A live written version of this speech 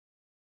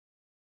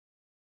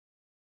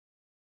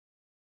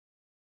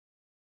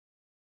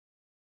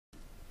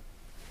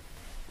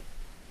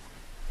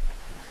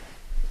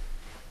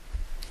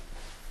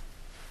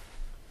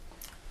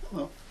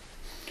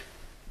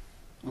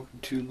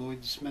to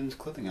Lloyd's Men's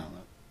Clothing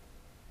Outlet.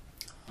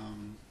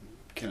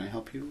 Can I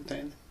help you with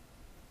anything?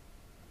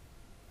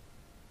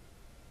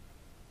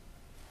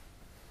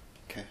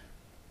 Okay.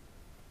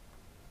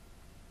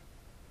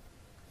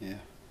 Yeah.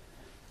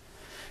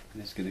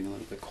 And it's getting a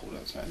little bit cold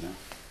outside now.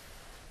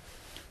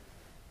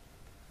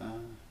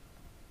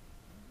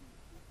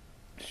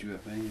 Did you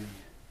have any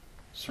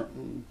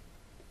certain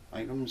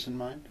items in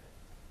mind?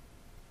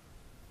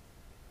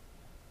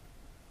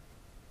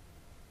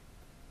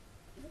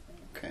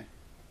 Okay.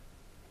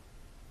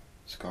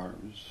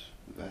 Scarves,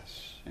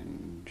 vests,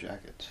 and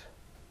jackets.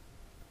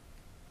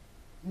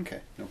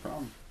 Okay, no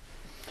problem.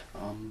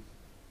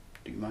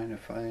 Do you mind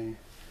if I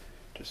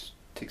just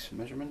take some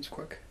measurements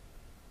quick?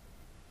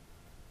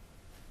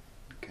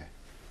 Okay.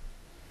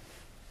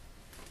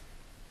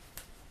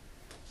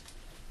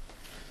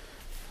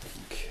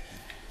 Okay.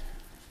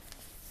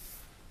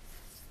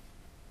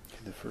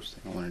 The first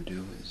thing I want to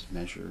do is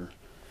measure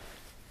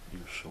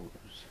your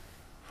shoulders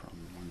from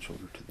one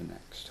shoulder to the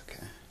next,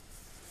 okay?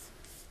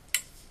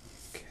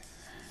 Okay.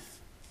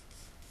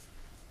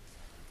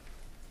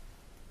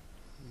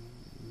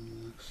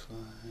 Looks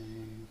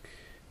like...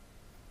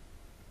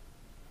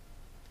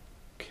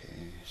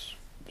 Okay,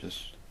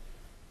 just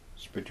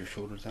spread your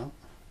shoulders out.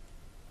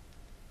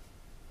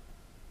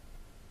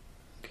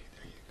 Okay,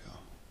 there you go.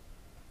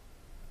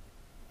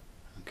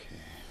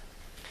 Okay.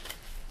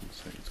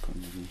 Looks like it's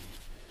going to be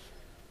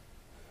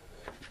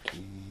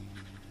 15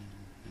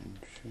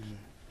 inches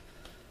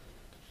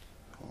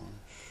for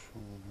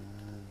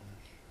shoulders.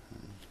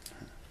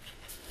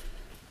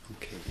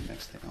 Okay, the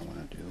next thing I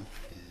want to do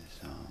is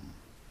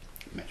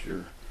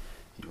measure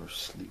your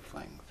sleeve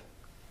length.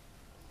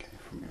 Okay,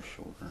 from your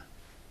shoulder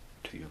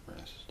to your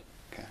wrist.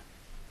 Okay.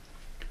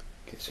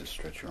 Okay, so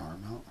stretch your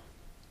arm out.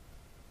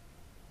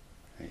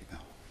 There you go.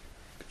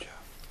 Good job.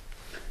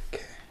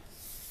 Okay.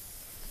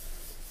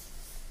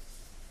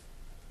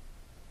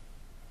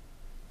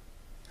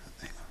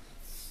 Hang on.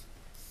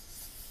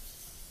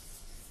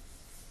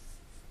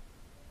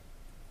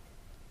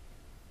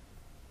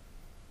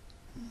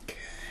 Okay.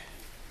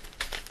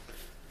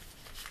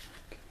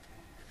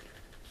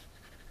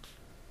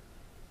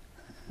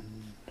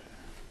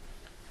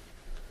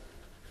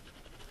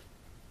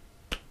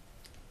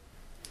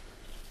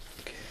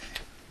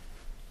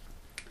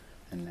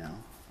 And now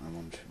I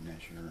want to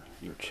measure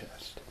your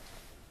chest.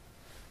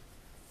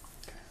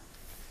 Okay.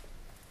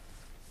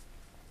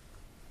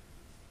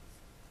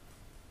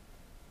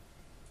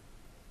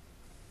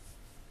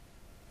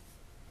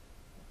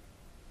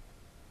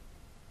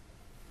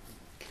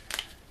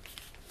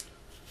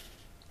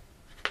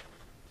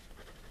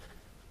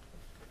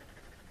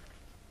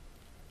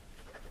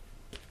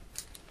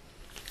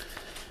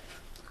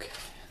 Okay,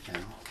 now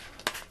I'm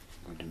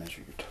going to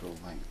measure your total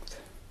length,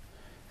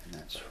 and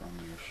that's from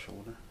your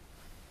shoulder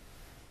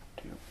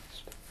to your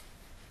wrist.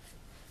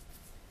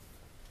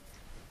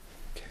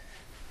 Okay,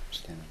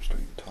 stand up straight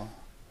and tall.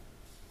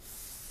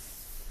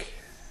 Okay.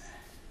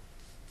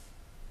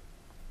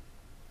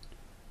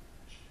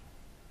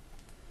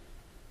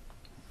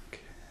 Okay.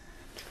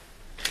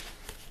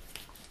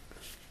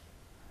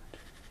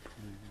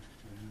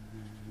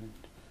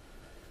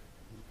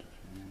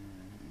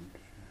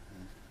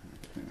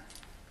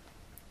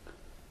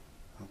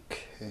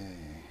 Okay.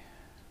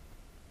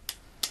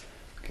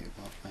 Okay,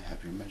 well, I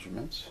have your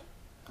measurements.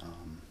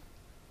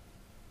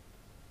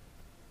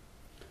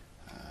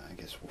 I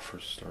guess we'll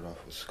first start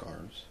off with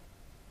scarves,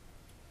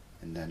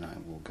 and then I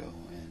will go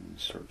and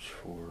search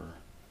for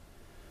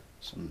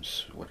some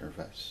sweater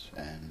vests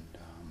and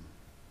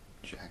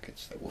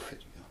jackets that will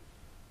fit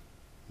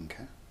you.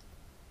 Okay?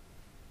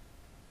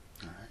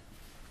 Alright.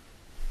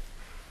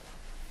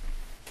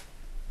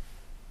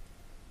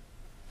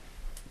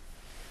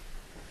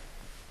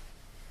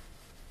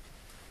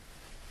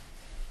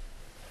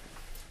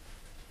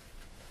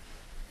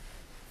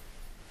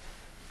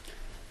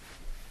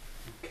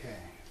 Okay.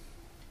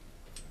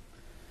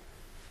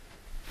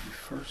 The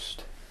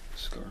first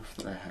scarf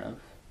that I have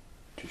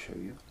to show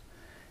you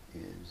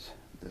is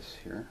this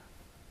here.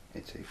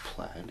 It's a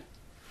plaid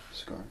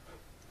scarf.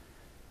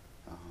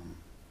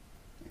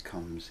 It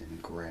comes in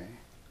gray,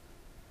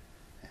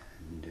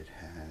 and it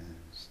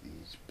has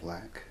these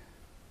black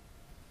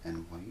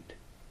and white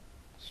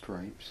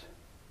stripes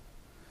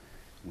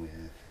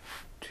with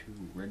 2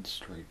 red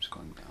stripes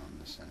going down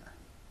the center.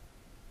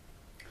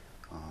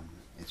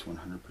 It's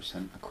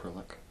 100%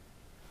 acrylic.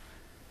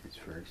 It's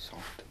very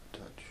soft to the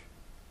touch.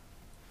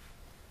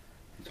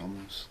 It's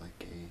almost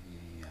like a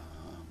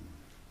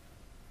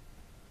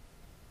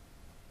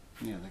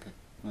yeah, like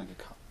a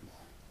cotton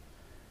ball.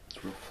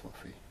 It's real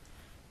fluffy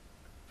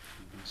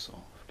and real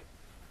soft.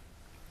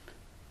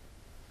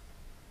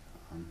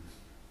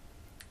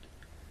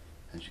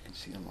 As you can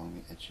see along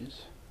the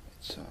edges,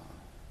 it's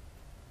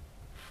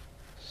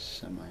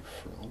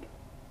semi-frilled,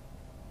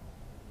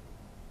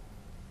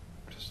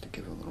 just to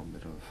give a little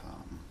bit of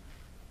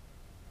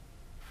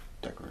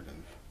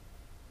decorative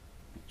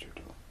nature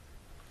to it.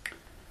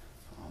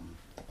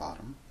 The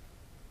bottom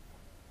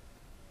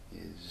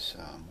is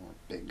more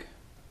big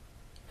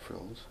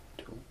frills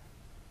to it.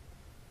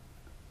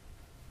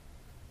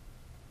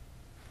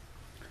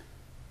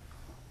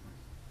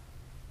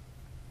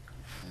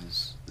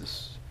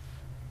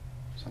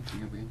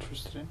 you'll be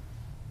interested in?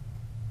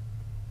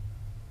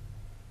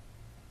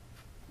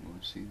 You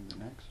want to see the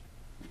next?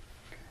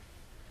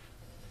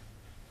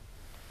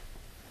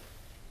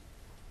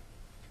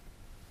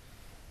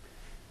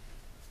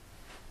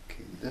 Okay.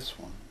 Okay, this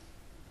one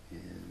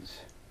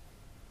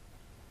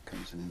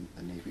comes in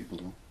the navy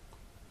blue.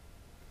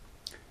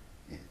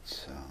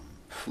 It's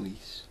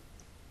fleece,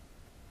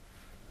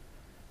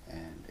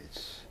 and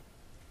it's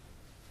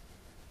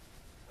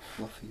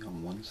fluffy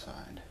on one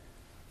side,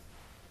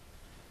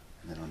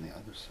 and then on the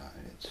other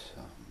side it's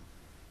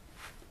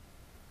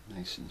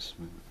nice and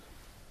smooth.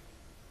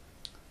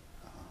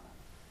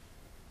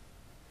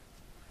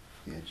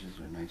 The edges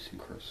are nice and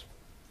crisp,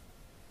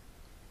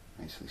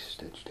 nicely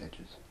stitched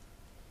edges.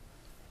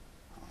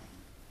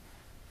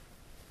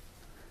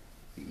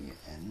 The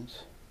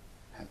ends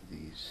have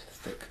these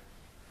thick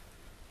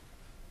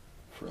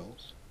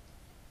frills.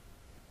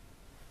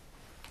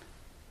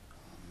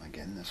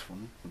 Again, this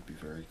one would be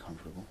very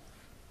comfortable,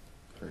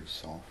 very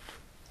soft.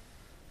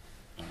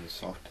 Not as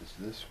soft as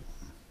this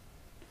one,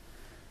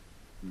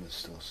 but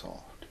still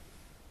soft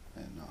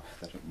enough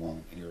that it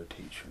won't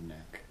irritate your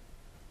neck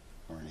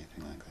or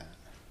anything like that.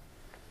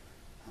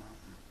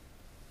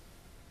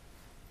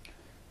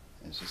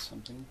 Is this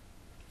something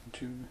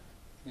that you'd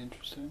be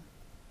interested in?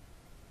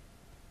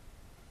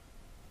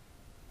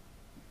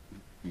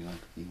 You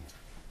like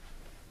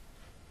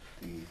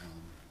the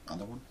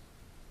other one?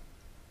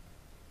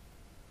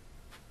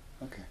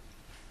 Okay,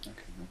 no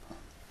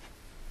problem.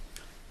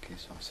 Okay,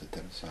 so I'll set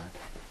that aside.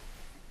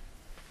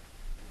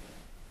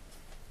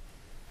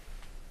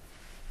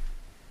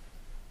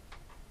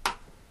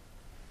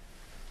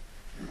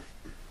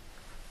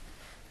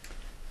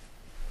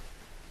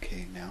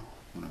 Okay, now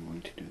what I'm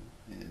going to do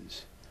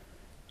is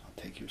I'll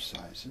take your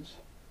sizes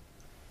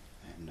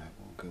and I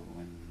will go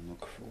and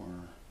look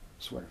for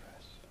sweater vests.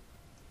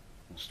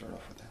 We'll start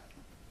off with that.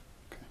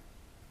 Okay.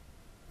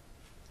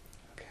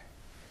 Okay.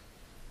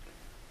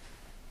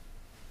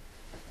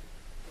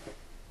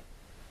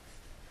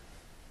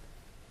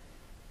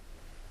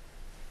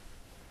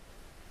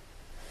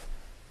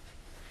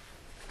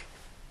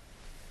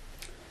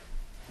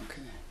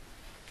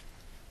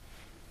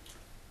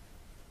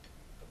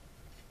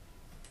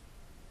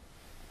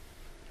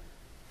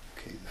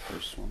 Okay, the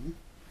first one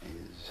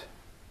is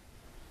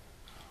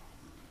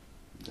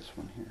this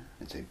one here.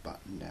 It's a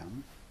button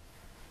down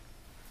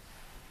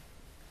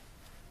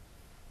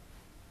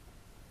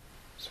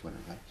sweater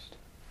vest.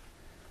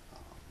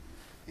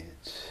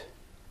 It's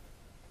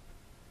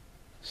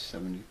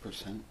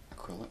 70%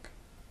 acrylic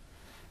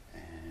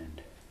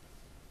and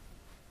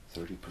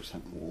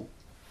 30% wool.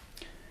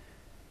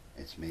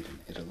 It's made in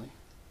Italy.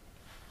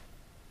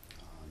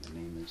 The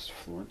name is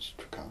Florence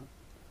Tricot,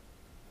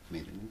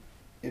 made in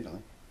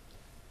Italy.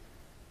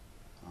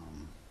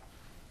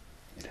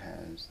 It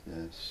has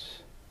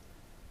this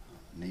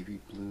navy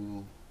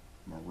blue,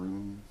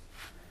 maroon,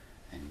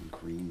 and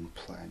green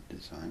plaid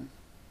design.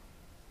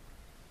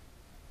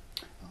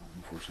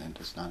 Unfortunately, it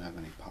does not have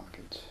any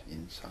pockets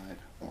inside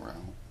or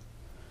out.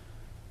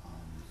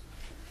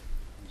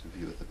 There's a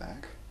view of the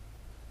back.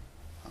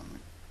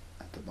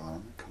 At the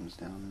bottom, it comes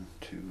down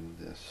to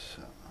this,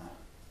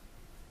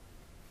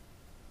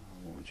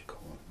 what would you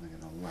call it? Like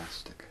an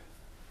elastic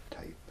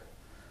type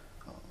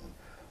of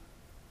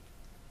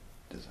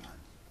design.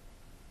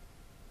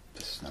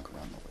 Just snug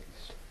around the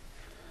waist.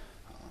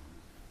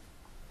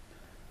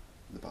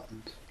 The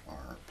buttons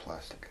are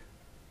plastic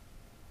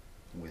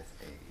with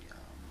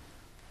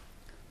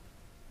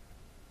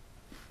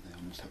they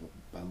almost have a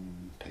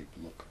bone type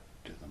look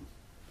to them.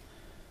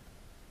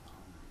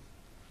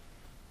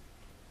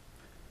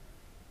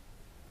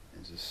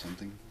 Is this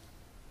something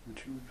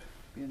that you would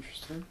be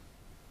interested in?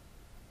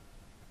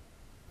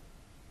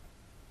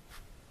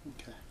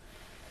 Okay.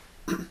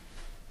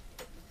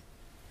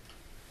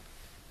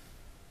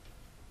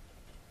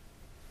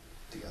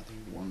 The other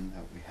one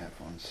that we have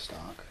on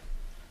stock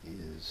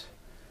is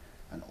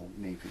an Old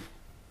Navy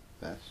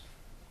vest.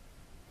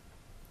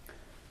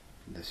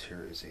 This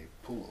here is a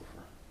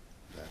pullover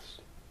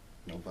vest,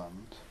 no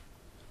buttons.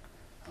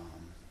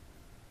 And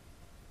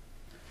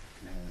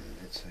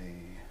it's a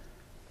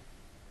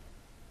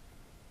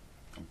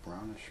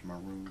brownish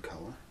maroon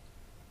color.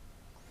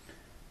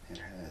 It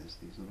has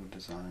these little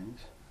designs,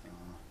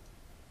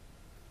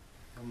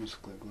 almost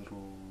like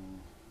little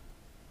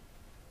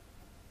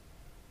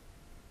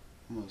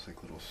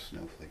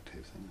snowflake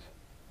type things.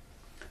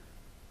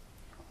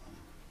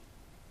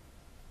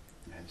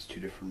 It has two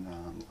different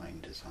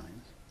line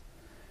designs.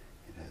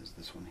 It has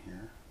this one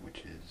here, which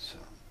is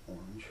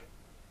orange,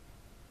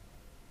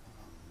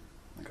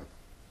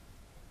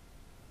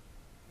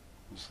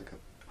 almost like a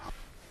hot,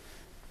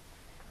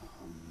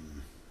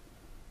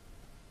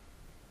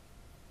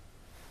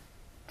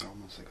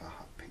 almost like a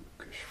hot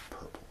pinkish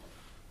purple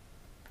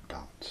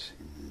dots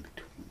in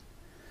between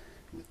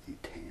with the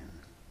tan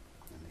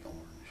and the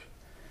orange.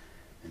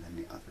 And then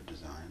the other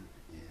design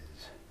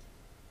is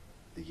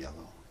the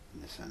yellow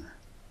in the center,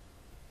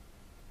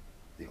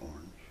 the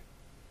orange,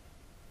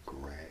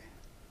 gray,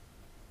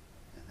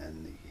 and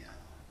then the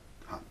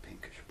hot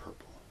pinkish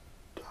purple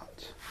dots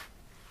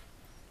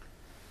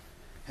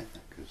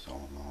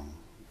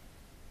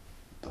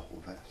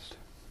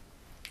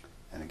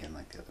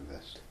the other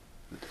vest,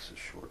 but this is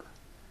shorter.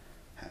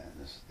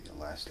 Has the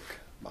elastic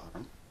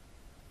bottom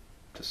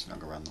to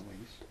snug around the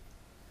waist.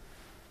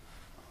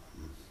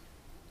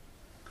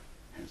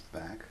 Here's the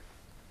back.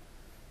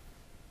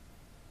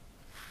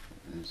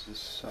 Is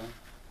this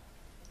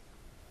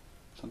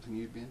something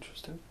you'd be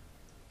interested in?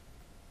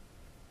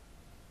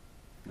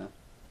 No?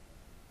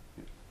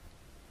 Yeah.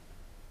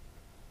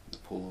 The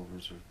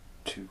pullovers are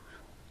too...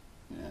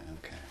 Yeah,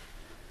 okay.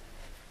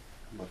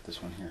 How about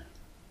this one here?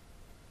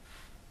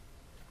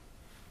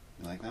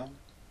 You like that one?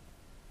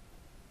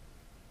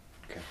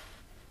 Okay.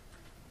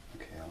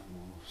 Okay,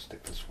 we'll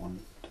stick this one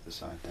to the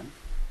side then.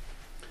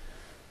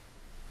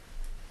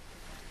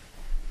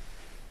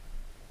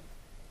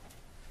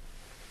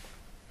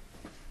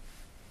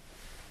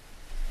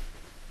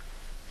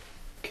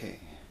 Okay,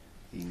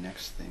 the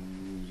next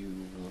thing you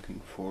were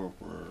looking for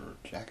were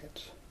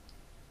jackets.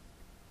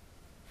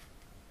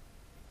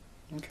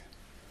 Okay.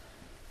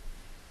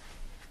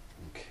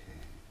 Okay.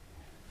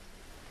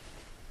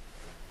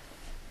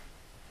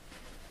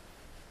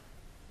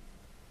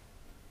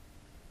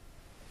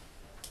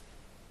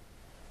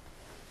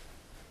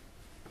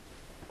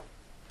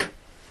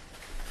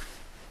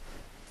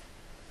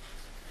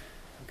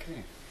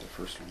 Okay, the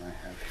first one I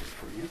have here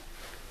for you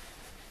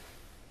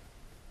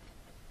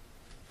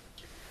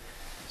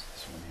is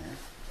this one here.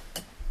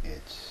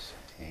 It's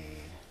a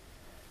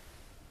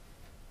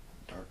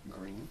dark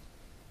green.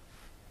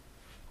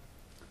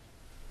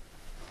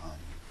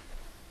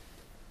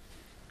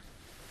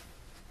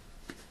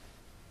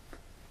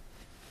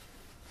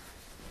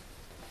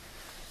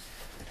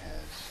 It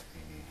has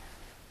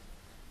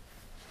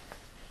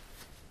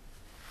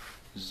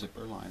a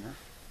zipper liner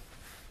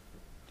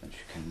that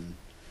you can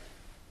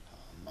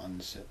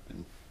unzip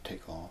and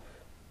take off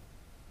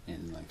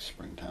in like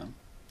springtime,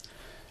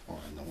 or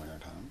in the winter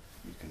time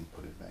you can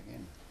put it back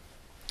in.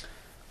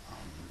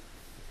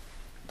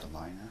 The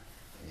liner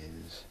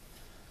is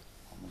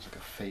almost like a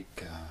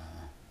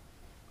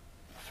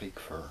fake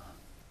fur,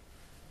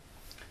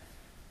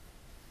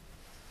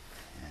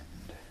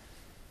 and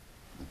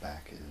the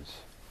back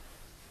is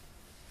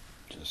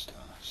just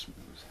smooth.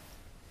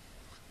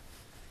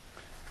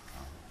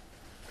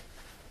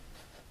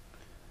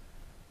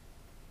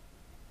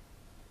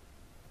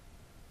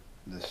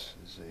 This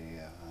is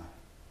a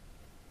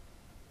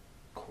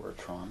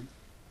Coratron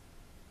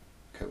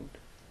coat.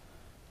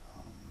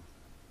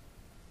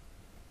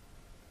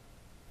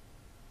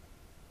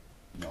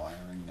 No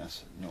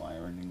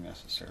ironing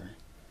necessary.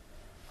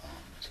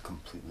 It's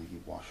completely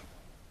washable.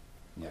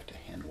 You have to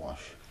hand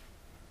wash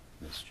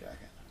this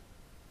jacket.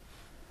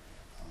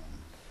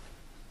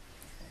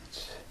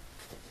 It's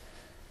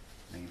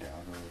made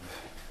out of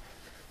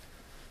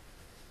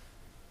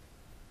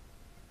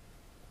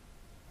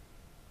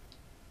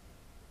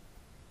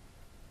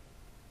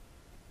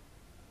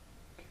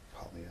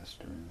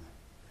polyester,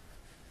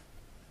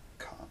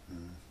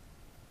 cotton.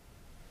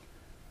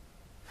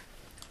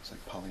 It's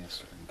like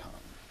polyester and cotton.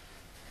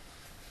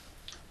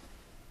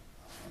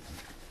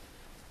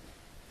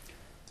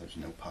 There's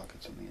no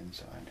pockets on the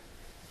inside.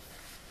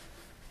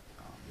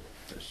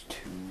 There's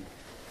 2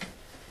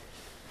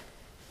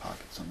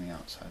 pockets on the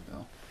outside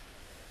though.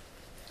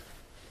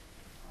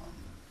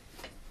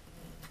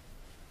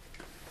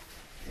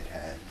 It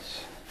has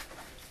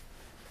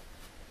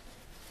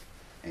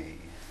a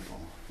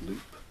little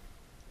loop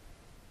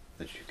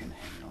that you can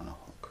hang on a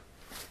hook.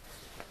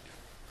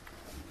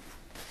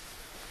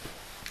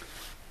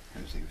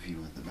 Here's a view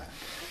of the back.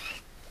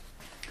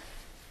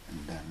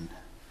 And then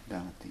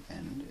down at the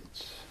end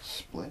it's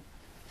split.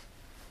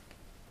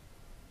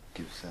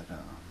 Gives that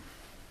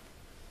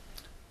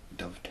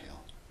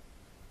dovetail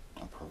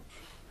approach.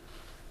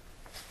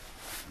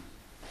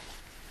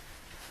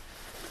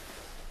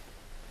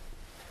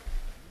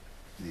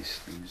 These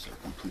sleeves are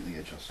completely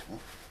adjustable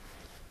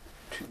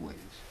 2 ways.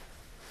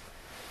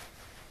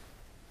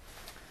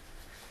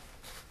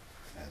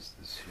 It has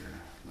this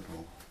here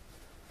little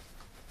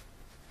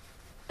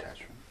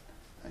attachment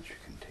that you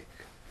can take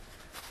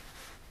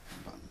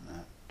and button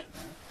that to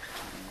that.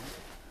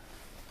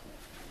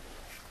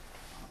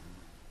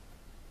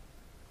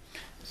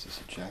 Is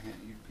this a jacket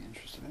you'd be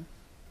interested in?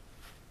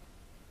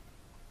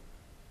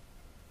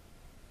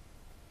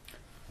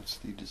 What's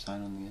the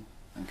design on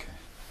the... Okay.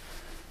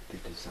 The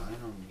design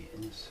on the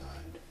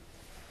inside,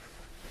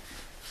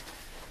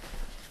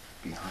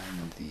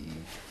 behind the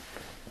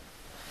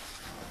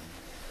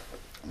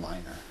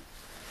liner,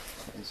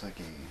 is like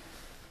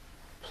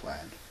a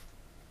plaid.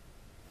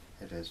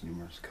 It has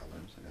numerous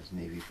colors. It has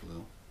navy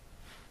blue.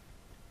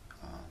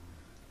 It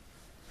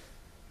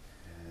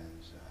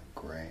has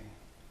gray,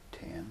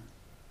 tan,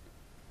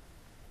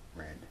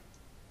 red,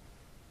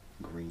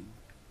 green,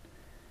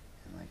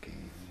 and like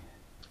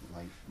a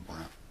light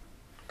brown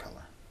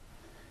color.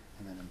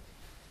 And then it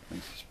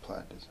makes this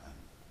plaid design.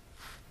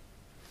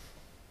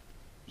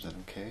 Is that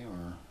okay,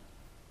 or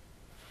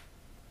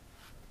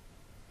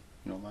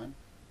you don't mind?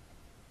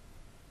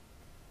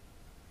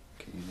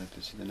 Okay, you'd like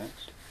to see the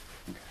next?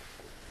 Okay.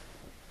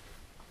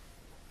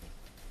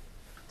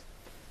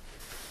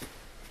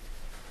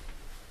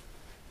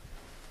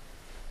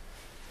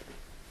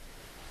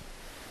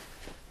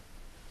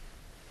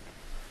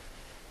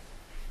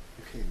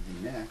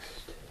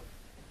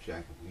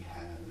 jacket we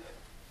have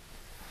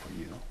for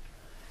you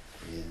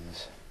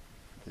is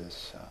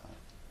this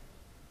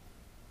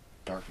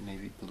dark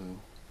navy blue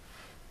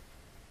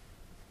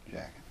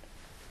jacket.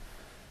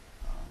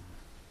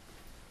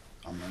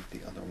 Unlike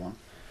the other one,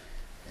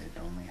 it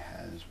only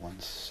has one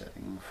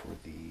setting for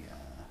the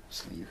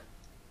sleeve.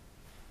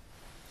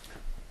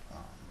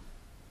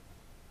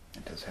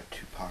 It does have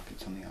two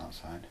pockets on the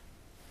outside,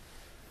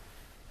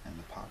 and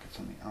the pockets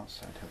on the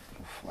outside have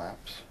little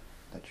flaps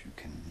that you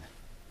can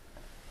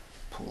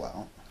pull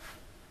out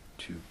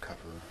to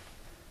cover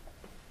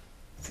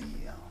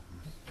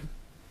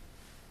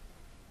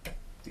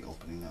the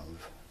opening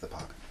of the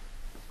pocket.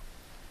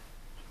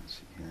 You can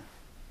see here.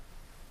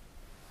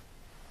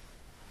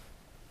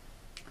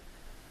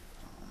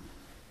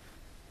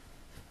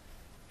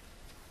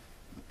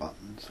 The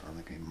buttons are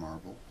like a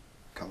marble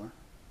color,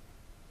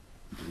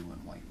 blue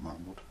and white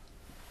marbled.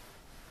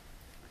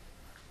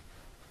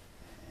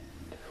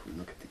 And if we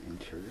look at the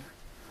interior,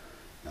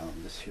 now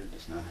this here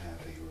does not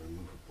have a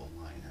removable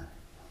liner.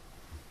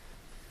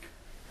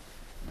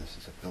 This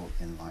is a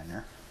built-in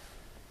liner.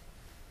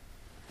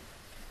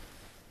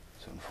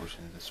 So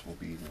unfortunately this will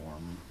be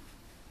warm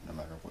no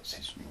matter what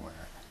season you wear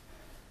it.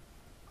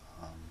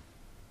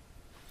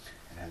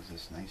 It has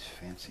this nice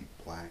fancy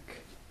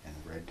black and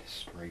red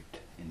striped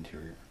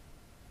interior.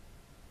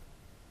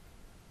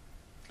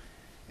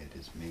 It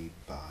is made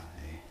by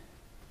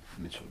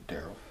Mitchell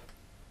Darrow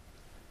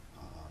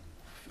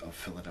of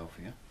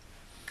Philadelphia.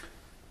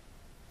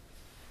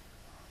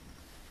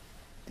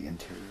 The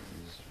interior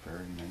is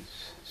very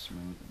nice,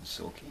 smooth and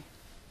silky,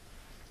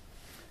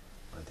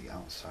 where the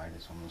outside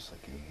is almost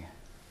like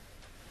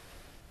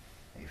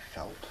a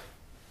felt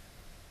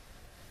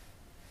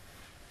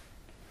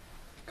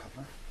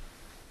cover.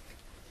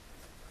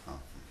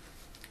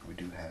 We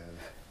do have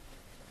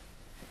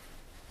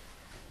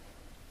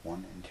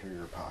one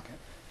interior pocket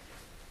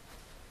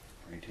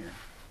right here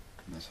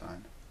on the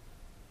side.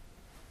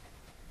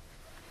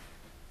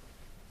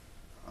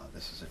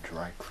 This is a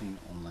dry clean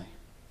only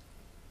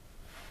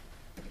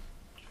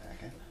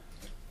jacket,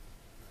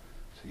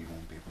 so you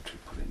won't be able to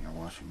put it in your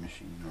washing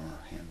machine or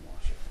hand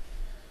wash it.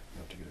 You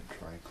have to get it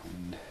dry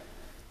cleaned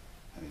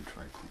at a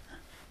dry cleaner.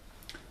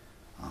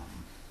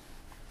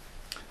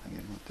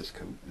 Again, with this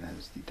coat, it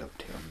has the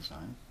dovetail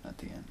design at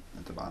the end,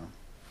 at the bottom.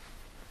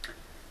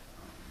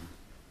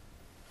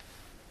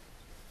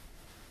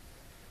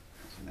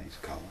 It's a nice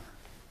color.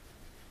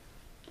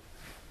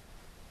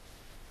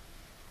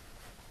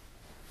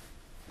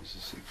 Is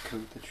this a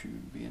coat that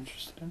you'd be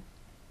interested in?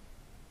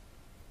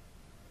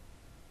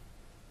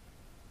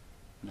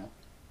 No?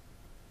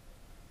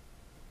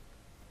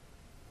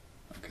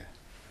 Okay.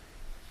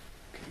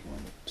 Okay, you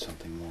want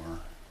something more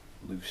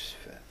loose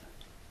fit,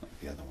 like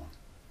the other one.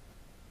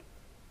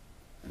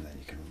 And then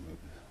you can remove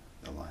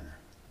the liner.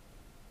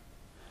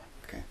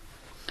 Okay.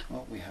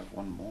 Well, we have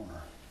one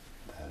more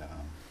that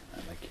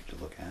I'd like you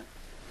to look at.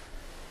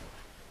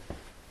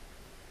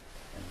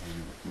 And then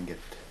we can get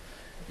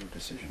your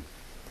decision.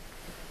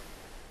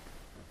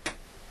 And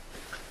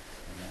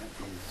that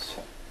is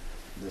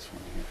this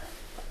one here.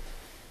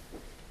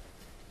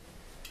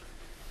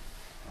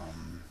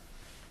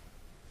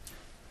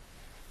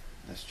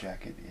 This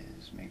jacket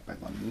is made by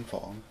London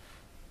Fog.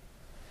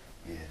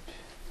 It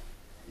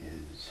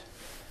is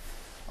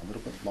a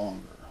little bit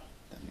longer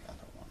than the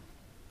other one.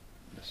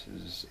 This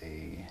is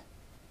a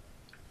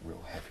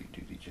real heavy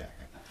duty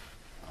jacket.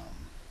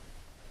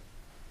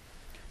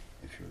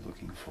 If you're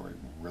looking for a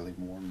really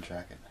warm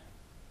jacket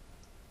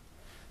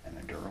and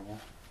a durable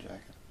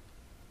jacket,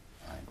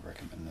 I'd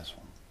recommend this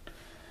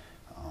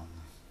one.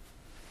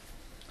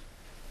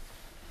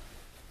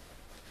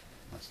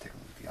 Let's take a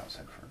look at the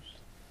outside first.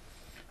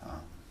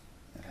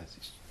 It has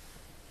these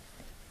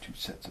two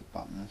sets of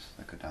buttons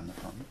that go down the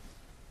front.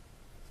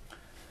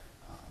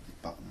 The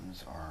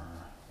buttons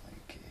are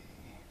like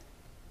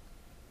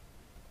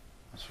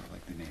sort of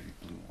like the navy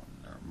blue one.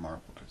 They're a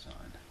marble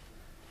design.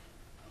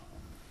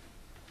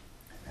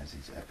 It has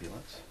these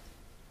epaulets,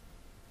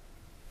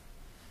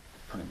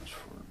 pretty much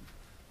for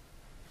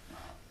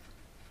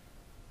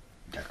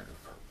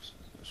decorative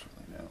purposes. There's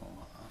really no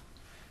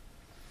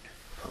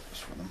purpose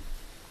for them.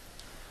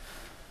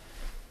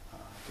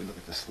 If we look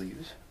at the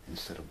sleeves,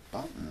 instead of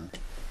button,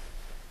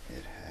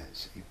 it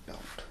has a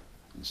belt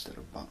instead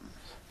of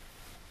buttons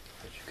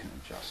that you can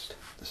adjust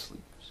the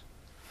sleeves.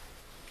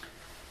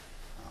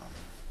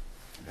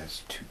 It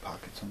has two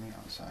pockets on the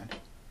outside,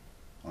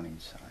 on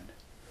each side.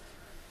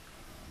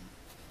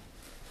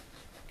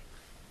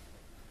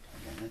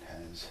 Again, it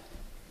has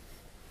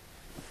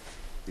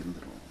the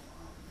little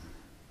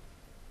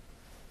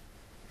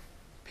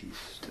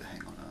piece to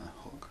hang on a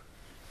hook.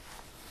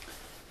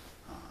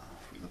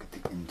 If we look at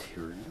the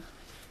interior,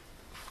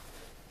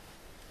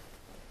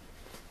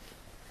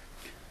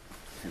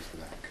 here's the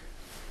back.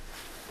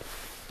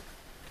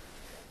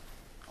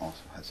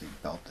 Also has a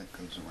belt that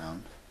goes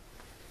around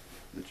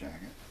the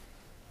jacket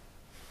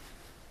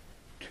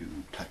to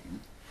tighten.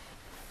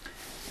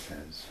 It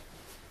has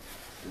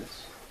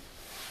this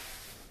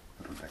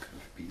little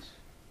decorative piece.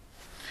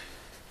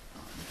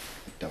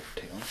 It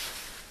dovetails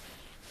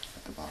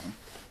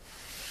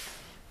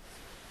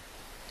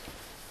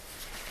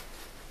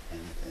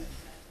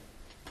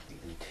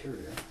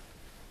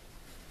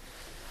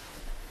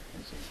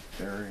a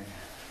very,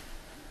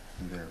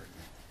 very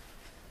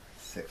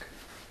thick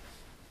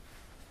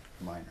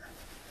liner.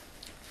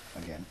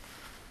 Again,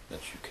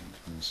 that you can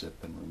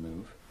unzip and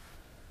remove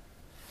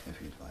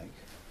if you'd like.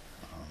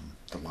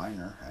 The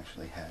liner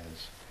actually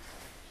has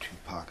 2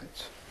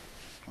 pockets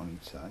on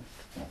each side.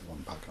 Well,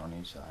 1 pocket on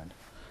each side.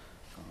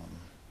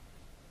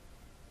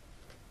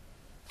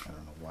 I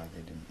don't know why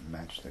they didn't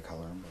match the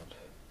color, but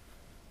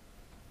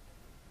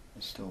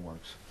it still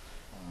works.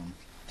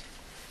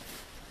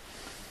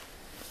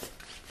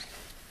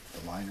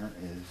 The liner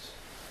is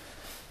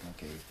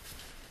like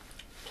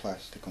a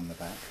plastic on the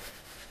back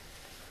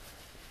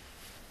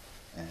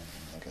and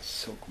like a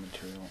silk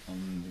material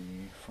on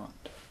the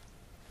front.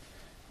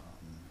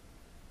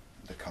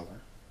 The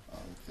color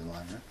of the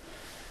liner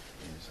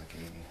is like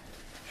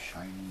a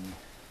shiny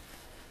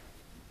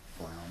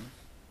brown,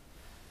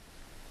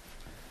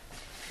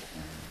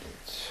 and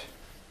it's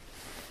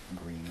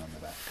green on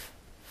the back.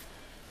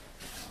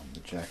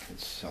 The jacket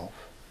itself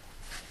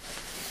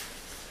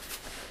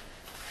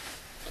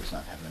does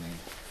not have any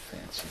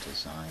fancy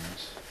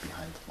designs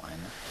behind the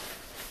liner.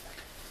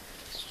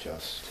 It's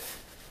just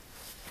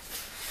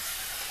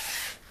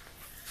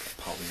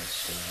a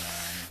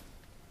polyester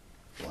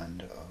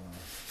blend of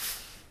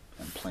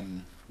and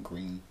plain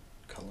green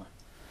color.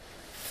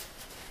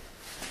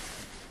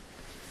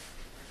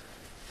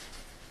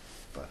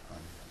 But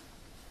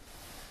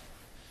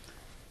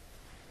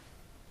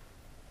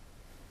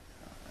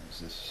is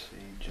this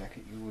a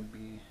jacket you would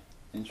be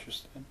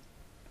interested in?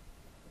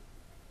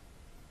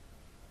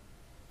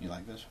 You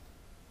like this one?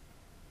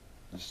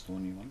 This is the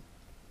one you want?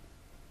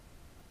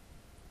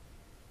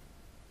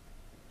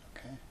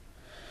 Okay.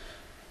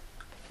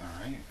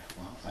 Alright,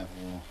 well, I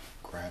will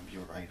grab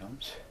your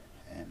items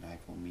and I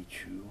will meet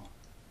you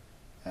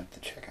at the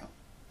checkout.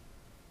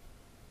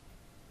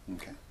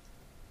 Okay?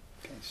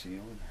 Okay, see you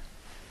over there.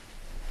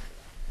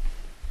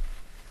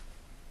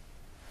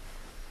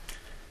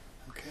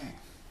 Okay.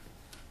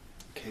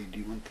 Okay, do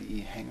you want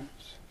the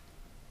hangers?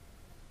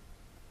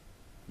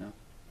 No?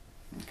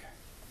 Okay.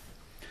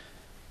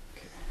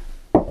 Okay.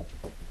 I'll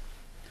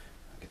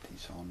get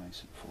these all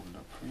nice and folded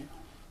up for you.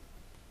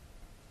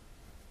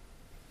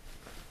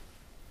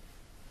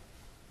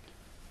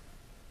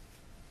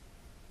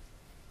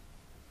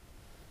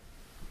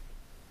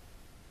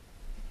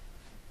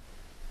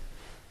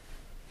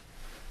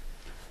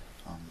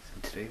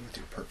 And today with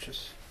your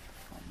purchase,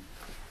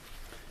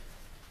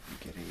 you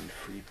get a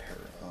free pair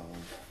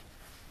of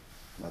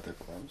leather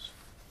gloves.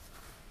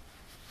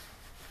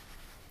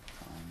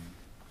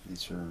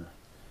 These are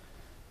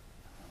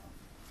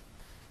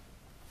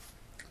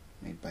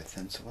made by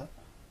Thinsulate.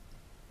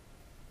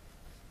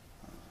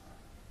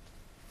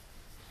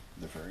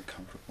 They're very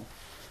comfortable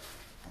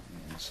on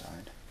the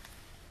inside.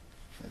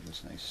 They have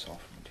this nice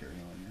soft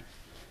material in there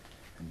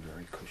and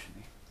very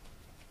cushiony.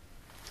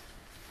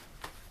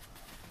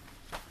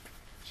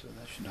 So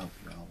that should help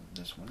you out with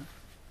this winter.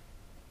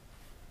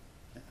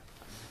 Yeah.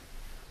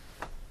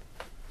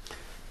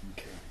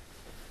 Okay.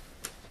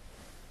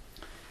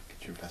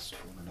 Get your vest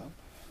folded up.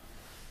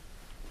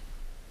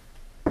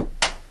 Okay.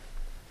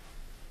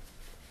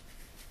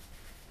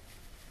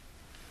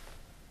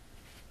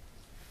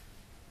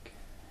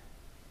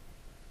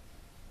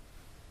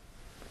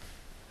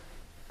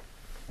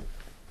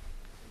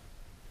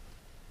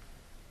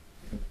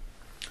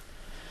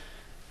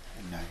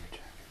 And now your jacket.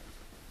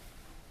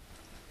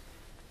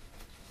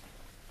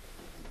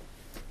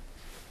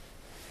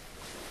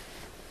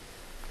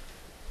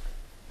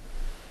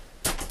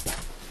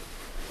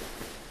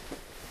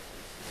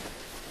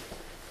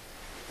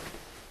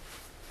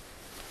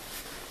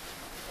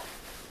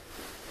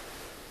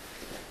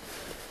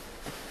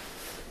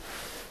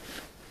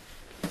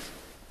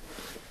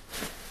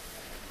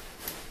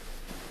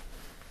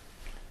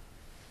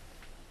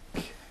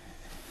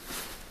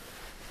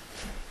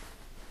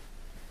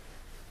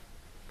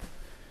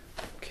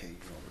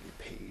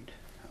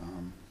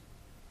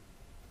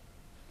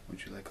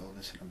 Would you like all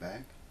this in a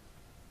bag?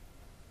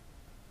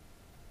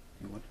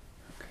 You would?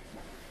 Okay.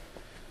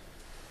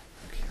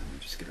 Okay, let me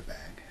just get a bag.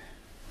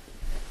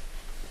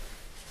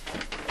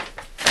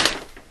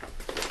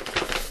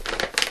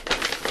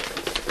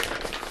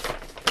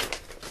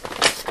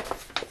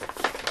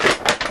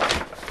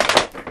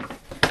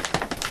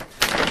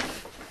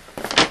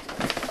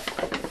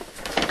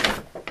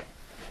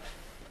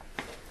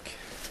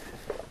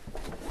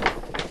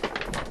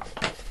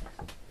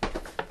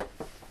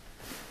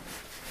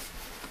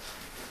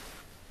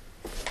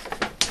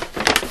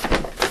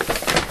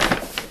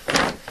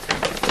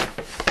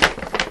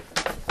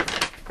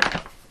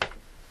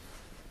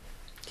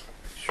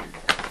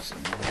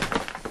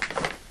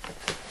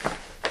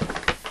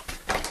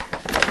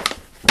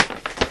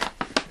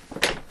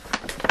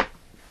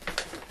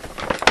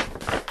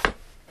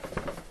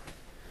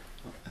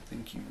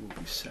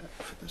 Set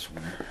for this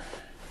winter.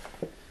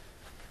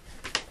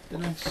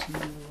 Did I see you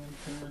in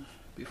here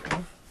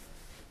before?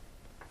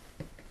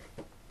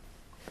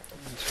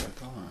 That's what I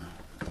thought.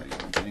 I thought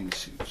you were getting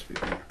suits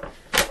before.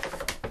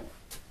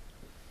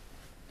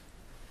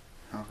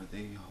 How are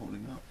they holding